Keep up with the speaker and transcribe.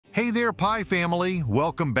Hey there, Pi family!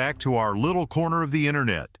 Welcome back to our little corner of the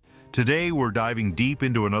internet. Today we're diving deep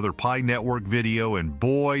into another Pi Network video, and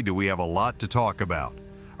boy, do we have a lot to talk about.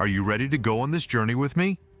 Are you ready to go on this journey with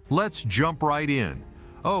me? Let's jump right in.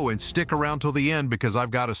 Oh, and stick around till the end because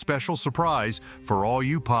I've got a special surprise for all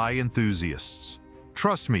you Pi enthusiasts.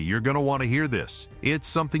 Trust me, you're going to want to hear this. It's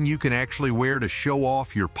something you can actually wear to show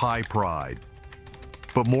off your Pi pride.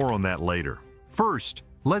 But more on that later. First,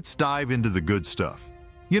 let's dive into the good stuff.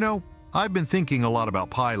 You know, I've been thinking a lot about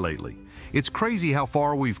Pi lately. It's crazy how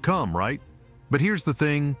far we've come, right? But here's the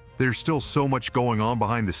thing, there's still so much going on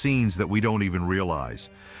behind the scenes that we don't even realize.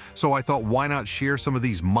 So I thought, why not share some of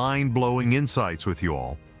these mind-blowing insights with you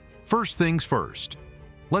all? First things first,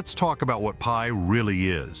 let's talk about what Pi really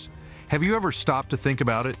is. Have you ever stopped to think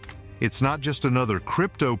about it? It's not just another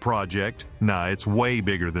crypto project. Nah, it's way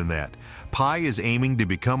bigger than that. Pi is aiming to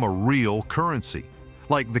become a real currency.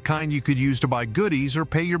 Like the kind you could use to buy goodies or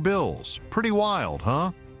pay your bills. Pretty wild,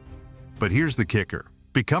 huh? But here's the kicker.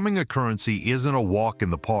 Becoming a currency isn't a walk in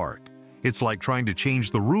the park. It's like trying to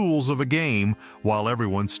change the rules of a game while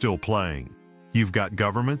everyone's still playing. You've got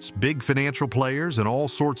governments, big financial players, and all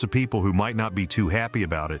sorts of people who might not be too happy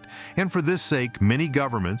about it. And for this sake, many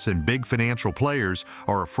governments and big financial players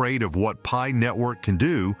are afraid of what Pi Network can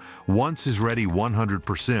do once it's ready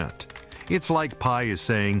 100%. It's like Pi is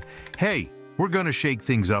saying, hey, we're going to shake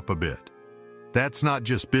things up a bit. That's not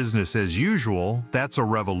just business as usual, that's a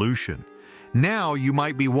revolution. Now you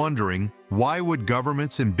might be wondering, why would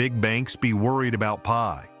governments and big banks be worried about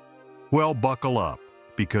Pi? Well, buckle up,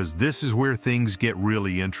 because this is where things get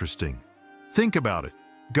really interesting. Think about it.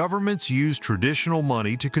 Governments use traditional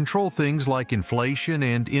money to control things like inflation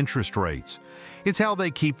and interest rates. It's how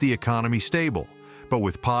they keep the economy stable. But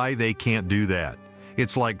with Pi, they can't do that.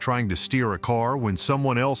 It's like trying to steer a car when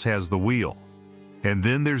someone else has the wheel. And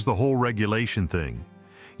then there's the whole regulation thing.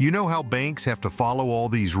 You know how banks have to follow all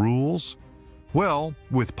these rules? Well,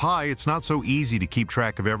 with Pi, it's not so easy to keep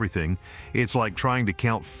track of everything. It's like trying to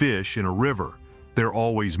count fish in a river. They're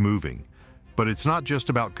always moving. But it's not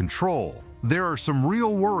just about control. There are some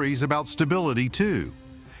real worries about stability too.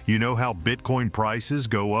 You know how Bitcoin prices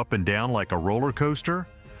go up and down like a roller coaster?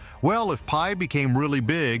 Well, if Pi became really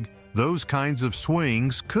big, those kinds of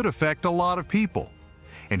swings could affect a lot of people.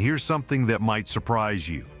 And here's something that might surprise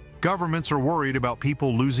you. Governments are worried about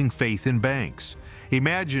people losing faith in banks.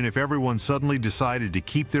 Imagine if everyone suddenly decided to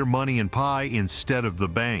keep their money in Pi instead of the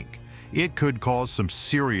bank. It could cause some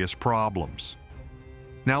serious problems.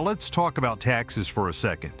 Now let's talk about taxes for a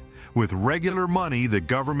second. With regular money, the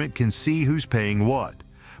government can see who's paying what.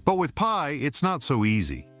 But with Pi, it's not so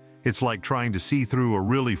easy. It's like trying to see through a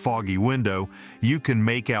really foggy window. You can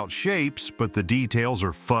make out shapes, but the details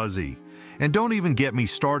are fuzzy. And don't even get me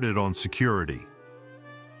started on security.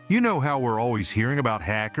 You know how we're always hearing about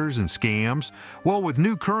hackers and scams? Well, with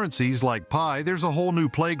new currencies like Pi, there's a whole new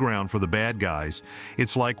playground for the bad guys.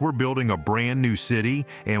 It's like we're building a brand new city,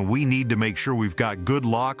 and we need to make sure we've got good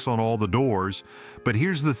locks on all the doors. But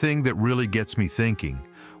here's the thing that really gets me thinking.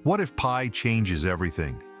 What if Pi changes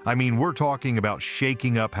everything? I mean, we're talking about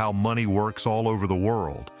shaking up how money works all over the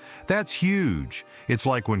world. That's huge. It's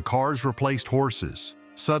like when cars replaced horses.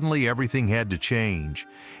 Suddenly everything had to change.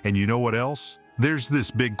 And you know what else? There's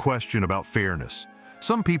this big question about fairness.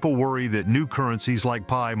 Some people worry that new currencies like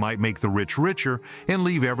Pi might make the rich richer and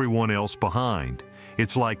leave everyone else behind.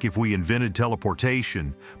 It's like if we invented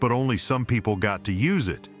teleportation, but only some people got to use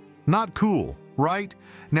it. Not cool, right?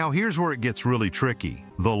 Now here's where it gets really tricky,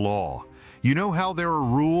 the law. You know how there are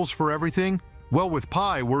rules for everything? Well, with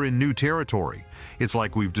Pi, we're in new territory. It's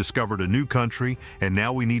like we've discovered a new country, and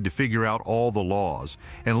now we need to figure out all the laws.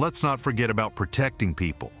 And let's not forget about protecting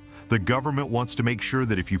people. The government wants to make sure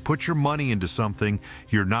that if you put your money into something,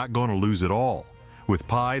 you're not going to lose it all. With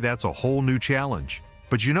Pi, that's a whole new challenge.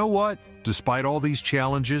 But you know what? Despite all these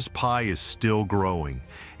challenges, Pi is still growing.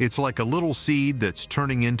 It's like a little seed that's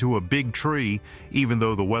turning into a big tree, even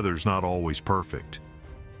though the weather's not always perfect.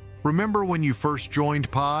 Remember when you first joined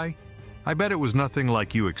Pi? I bet it was nothing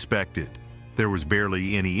like you expected. There was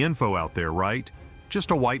barely any info out there, right?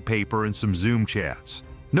 Just a white paper and some Zoom chats.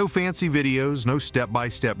 No fancy videos, no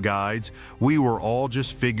step-by-step guides. We were all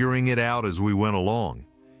just figuring it out as we went along.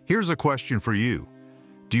 Here's a question for you.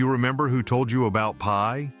 Do you remember who told you about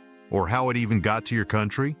Pi? Or how it even got to your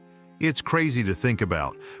country? It's crazy to think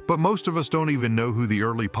about, but most of us don't even know who the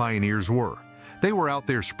early pioneers were. They were out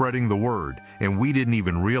there spreading the word, and we didn't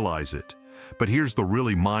even realize it. But here's the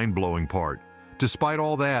really mind-blowing part. Despite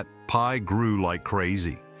all that, Pi grew like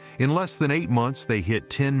crazy. In less than 8 months, they hit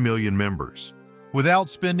 10 million members. Without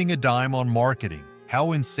spending a dime on marketing.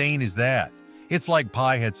 How insane is that? It's like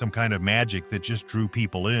Pi had some kind of magic that just drew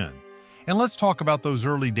people in. And let's talk about those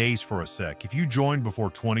early days for a sec. If you joined before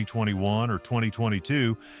 2021 or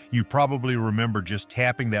 2022, you probably remember just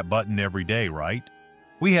tapping that button every day, right?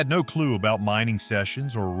 We had no clue about mining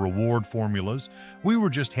sessions or reward formulas. We were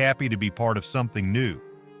just happy to be part of something new.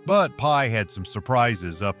 But Pi had some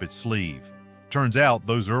surprises up its sleeve. Turns out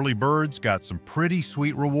those early birds got some pretty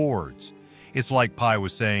sweet rewards. It's like Pi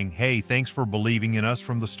was saying, hey, thanks for believing in us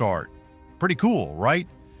from the start. Pretty cool, right?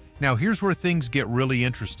 Now here's where things get really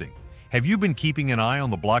interesting. Have you been keeping an eye on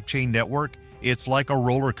the blockchain network? It's like a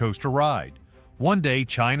roller coaster ride. One day,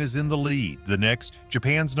 China's in the lead. The next,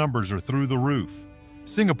 Japan's numbers are through the roof.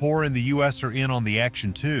 Singapore and the US are in on the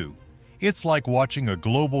action too. It's like watching a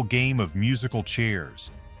global game of musical chairs.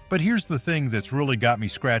 But here's the thing that's really got me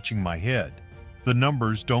scratching my head. The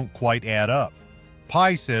numbers don't quite add up.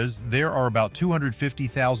 Pi says there are about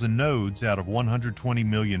 250,000 nodes out of 120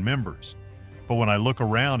 million members. But when I look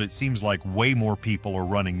around, it seems like way more people are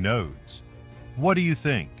running nodes. What do you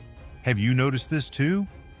think? Have you noticed this too?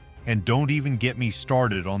 And don't even get me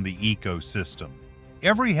started on the ecosystem.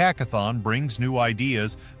 Every hackathon brings new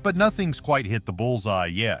ideas, but nothing's quite hit the bullseye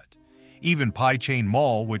yet. Even PiChain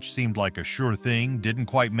Mall, which seemed like a sure thing, didn't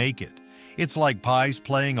quite make it. It's like Pi's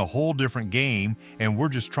playing a whole different game, and we're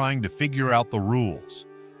just trying to figure out the rules.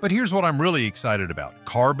 But here's what I'm really excited about.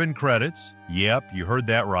 Carbon credits. Yep, you heard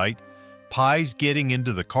that right. Pi's getting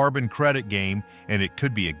into the carbon credit game, and it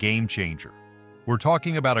could be a game changer. We're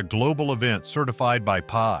talking about a global event certified by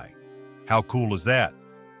Pi. How cool is that?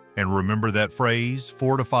 And remember that phrase,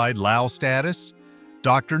 fortified Lao status?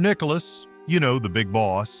 Dr. Nicholas, you know, the big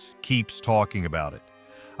boss, keeps talking about it.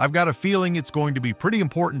 I've got a feeling it's going to be pretty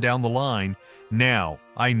important down the line. Now,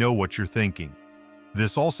 I know what you're thinking.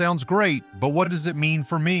 This all sounds great, but what does it mean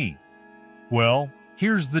for me? Well,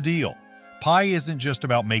 here's the deal. Pi isn't just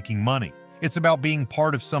about making money. It's about being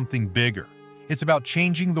part of something bigger. It's about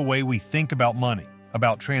changing the way we think about money,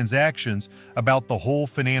 about transactions, about the whole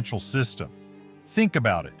financial system. Think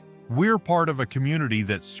about it. We're part of a community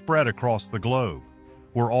that's spread across the globe.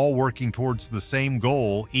 We're all working towards the same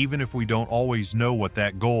goal, even if we don't always know what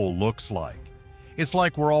that goal looks like. It's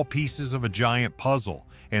like we're all pieces of a giant puzzle,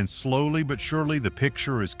 and slowly but surely the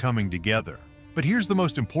picture is coming together. But here's the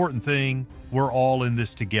most important thing, we're all in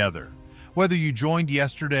this together. Whether you joined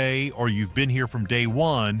yesterday or you've been here from day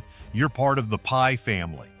one, you're part of the Pi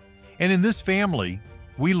family. And in this family,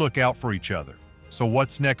 we look out for each other. So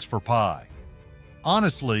what's next for Pi?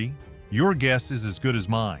 Honestly, your guess is as good as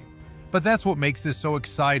mine. But that's what makes this so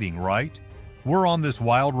exciting, right? We're on this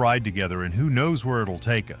wild ride together, and who knows where it'll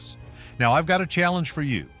take us. Now, I've got a challenge for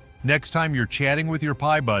you. Next time you're chatting with your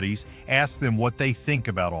Pi buddies, ask them what they think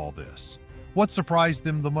about all this. What surprised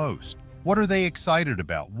them the most? What are they excited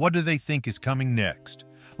about? What do they think is coming next?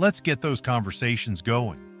 Let's get those conversations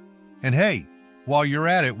going. And hey, while you're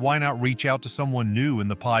at it, why not reach out to someone new in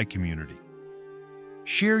the Pi community?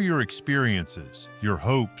 Share your experiences, your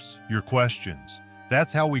hopes, your questions.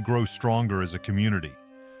 That's how we grow stronger as a community.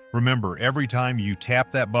 Remember, every time you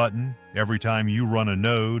tap that button, every time you run a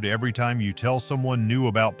node, every time you tell someone new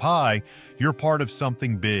about Pi, you're part of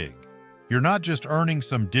something big. You're not just earning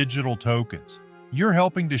some digital tokens. You're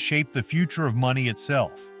helping to shape the future of money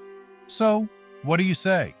itself. So, what do you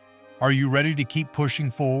say? Are you ready to keep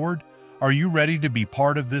pushing forward? Are you ready to be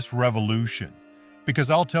part of this revolution?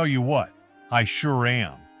 Because I'll tell you what, I sure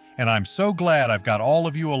am. And I'm so glad I've got all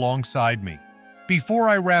of you alongside me. Before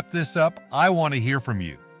I wrap this up, I want to hear from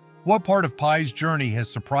you. What part of Pi's journey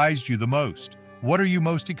has surprised you the most? What are you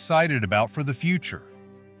most excited about for the future?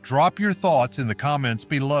 Drop your thoughts in the comments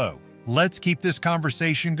below. Let's keep this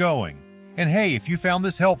conversation going. And hey, if you found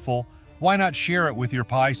this helpful, why not share it with your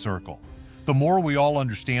Pi circle? The more we all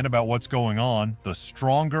understand about what's going on, the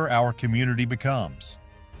stronger our community becomes.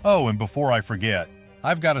 Oh, and before I forget,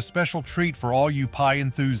 I've got a special treat for all you Pi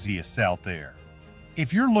enthusiasts out there.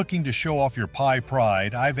 If you're looking to show off your Pi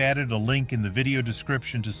pride, I've added a link in the video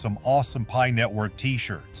description to some awesome Pi Network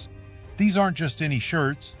t-shirts. These aren't just any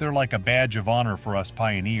shirts, they're like a badge of honor for us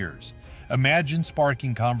pioneers. Imagine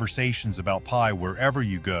sparking conversations about Pi wherever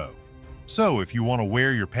you go. So if you want to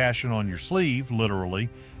wear your passion on your sleeve, literally,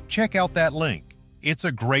 check out that link. It's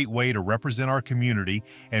a great way to represent our community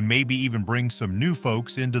and maybe even bring some new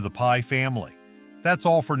folks into the Pi family. That's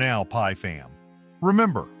all for now, Pi fam.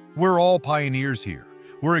 Remember, we're all pioneers here.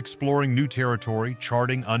 We're exploring new territory,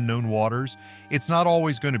 charting unknown waters. It's not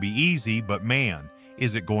always going to be easy, but man,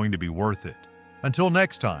 is it going to be worth it. Until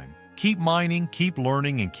next time, keep mining, keep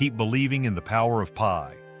learning, and keep believing in the power of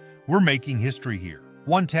Pi. We're making history here,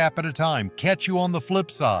 one tap at a time. Catch you on the flip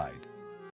side.